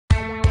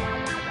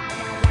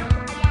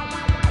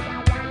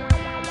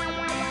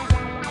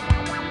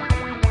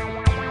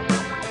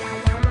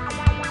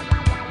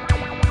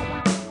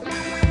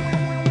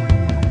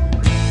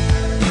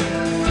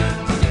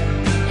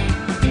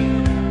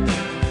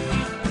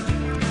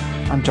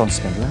I'm John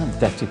Spindler, I'm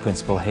Deputy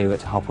Principal here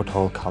at Hopwood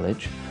Hall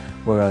College.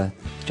 We're a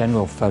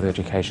general further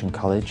education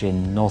college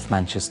in North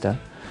Manchester.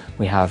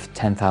 We have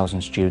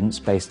 10,000 students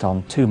based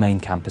on two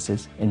main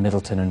campuses in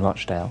Middleton and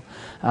Rochdale,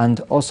 and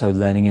also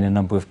learning in a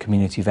number of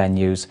community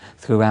venues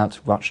throughout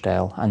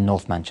Rochdale and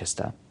North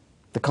Manchester.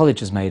 The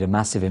college has made a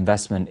massive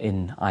investment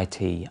in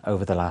IT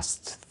over the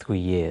last 3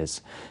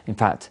 years. In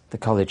fact, the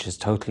college has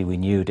totally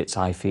renewed its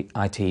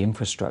IT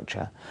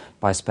infrastructure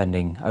by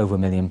spending over £1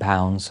 million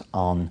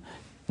on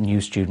new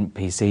student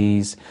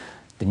PCs,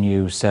 the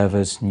new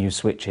servers, new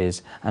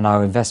switches, and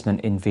our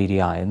investment in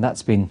VDI, and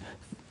that's been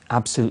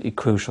absolutely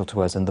crucial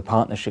to us, and the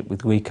partnership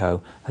with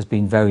Ricoh has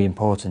been very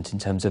important in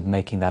terms of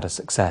making that a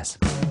success.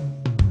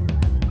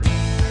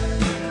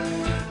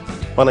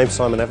 My name's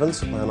Simon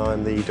Evans and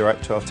I'm the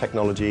Director of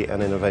Technology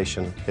and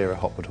Innovation here at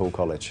Hopwood Hall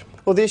College.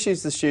 Well, the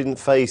issues the student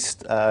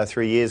faced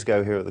 3 years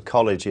ago here at the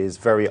college is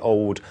very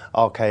old,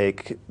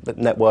 archaic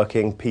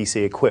networking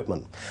PC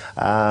equipment.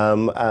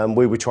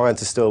 We were trying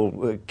to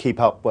still keep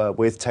up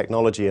with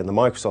technology and the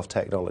Microsoft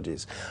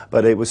technologies,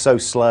 but it was so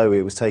slow.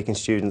 It was taking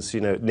students,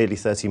 nearly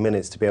 30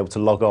 minutes to be able to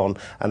log on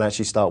and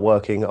actually start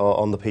working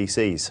on the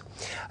PCs.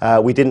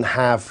 We didn't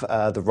have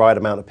the right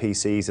amount of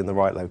PCs in the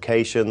right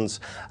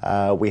locations.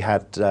 We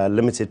had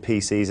limited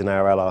PCs in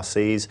our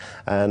LRCs,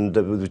 and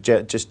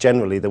just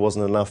generally there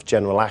wasn't enough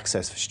general access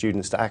for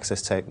students to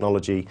access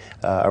technology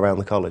around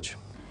the college.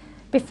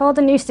 Before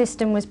the new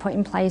system was put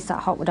in place at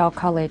Hopwood Hall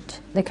College,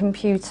 the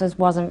computers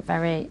wasn't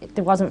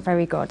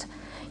very good.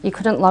 You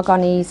couldn't log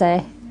on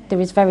easy, they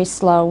was very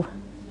slow,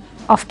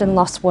 often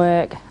lost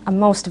work, and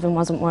most of them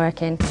wasn't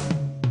working.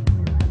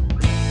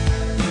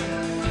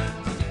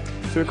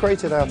 So we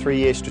created our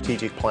 3-year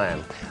strategic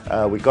plan.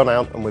 We've gone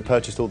out and we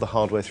purchased all the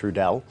hardware through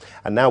Dell,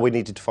 and now we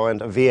needed to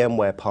find a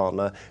VMware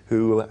partner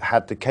who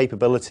had the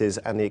capabilities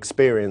and the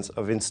experience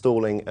of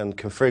installing and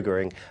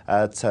configuring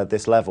at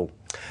this level.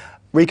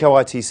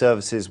 Ricoh IT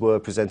Services were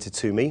presented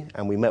to me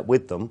and we met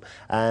with them,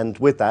 and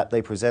with that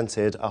they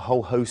presented a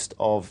whole host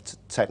of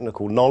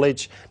technical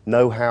knowledge,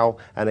 know-how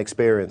and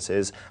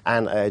experiences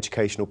and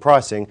educational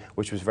pricing,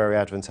 which was very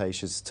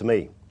advantageous to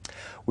me.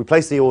 We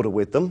placed the order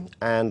with them,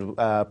 and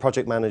a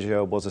project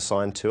manager was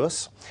assigned to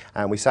us,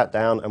 and we sat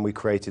down and we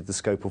created the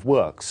scope of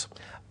works.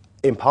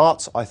 In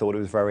parts I thought it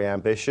was very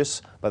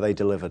ambitious, but they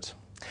delivered.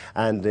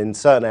 And in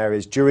certain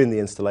areas during the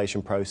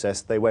installation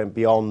process they went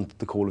beyond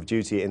the call of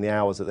duty in the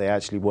hours that they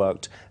actually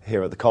worked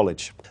here at the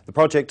college. The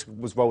project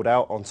was rolled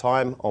out on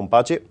time, on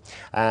budget,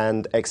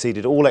 and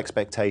exceeded all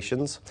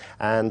expectations,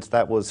 and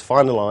that was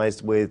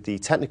finalised with the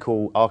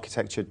technical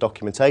architecture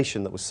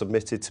documentation that was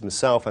submitted to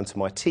myself and to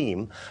my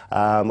team,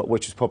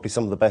 which was probably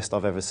some of the best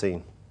I've ever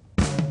seen.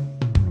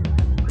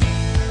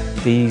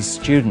 These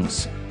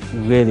students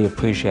really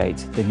appreciate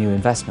the new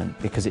investment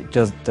because it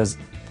does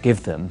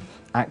give them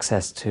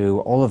access to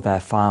all of their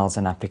files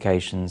and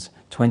applications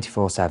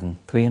 24/7,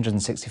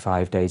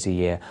 365 days a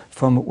year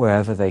from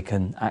wherever they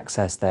can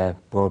access their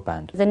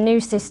broadband. The new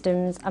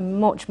systems are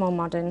much more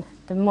modern,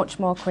 they're much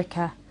more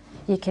quicker.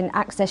 You can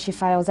access your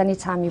files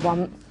anytime you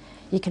want.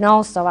 You can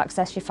also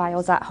access your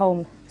files at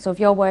home. So if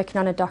you're working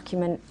on a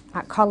document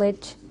at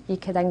college, you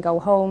can then go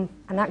home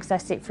and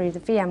access it through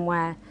the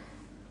VMware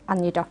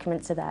and your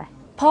documents are there.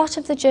 Part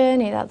of the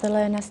journey that the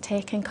learners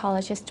take in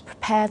college is to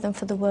prepare them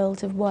for the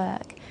world of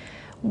work.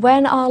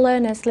 When our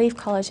learners leave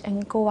college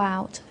and go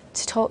out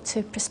to talk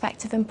to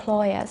prospective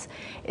employers,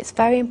 it's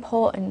very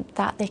important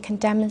that they can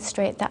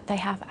demonstrate that they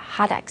have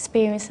had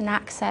experience and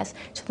access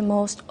to the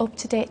most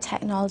up-to-date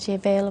technology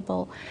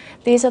available.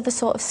 These are the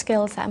sort of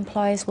skills that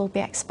employers will be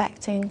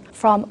expecting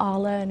from our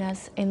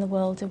learners in the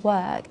world of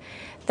work.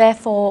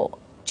 Therefore,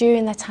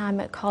 during their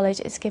time at college,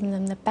 it's giving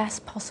them the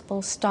best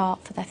possible start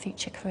for their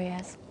future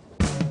careers.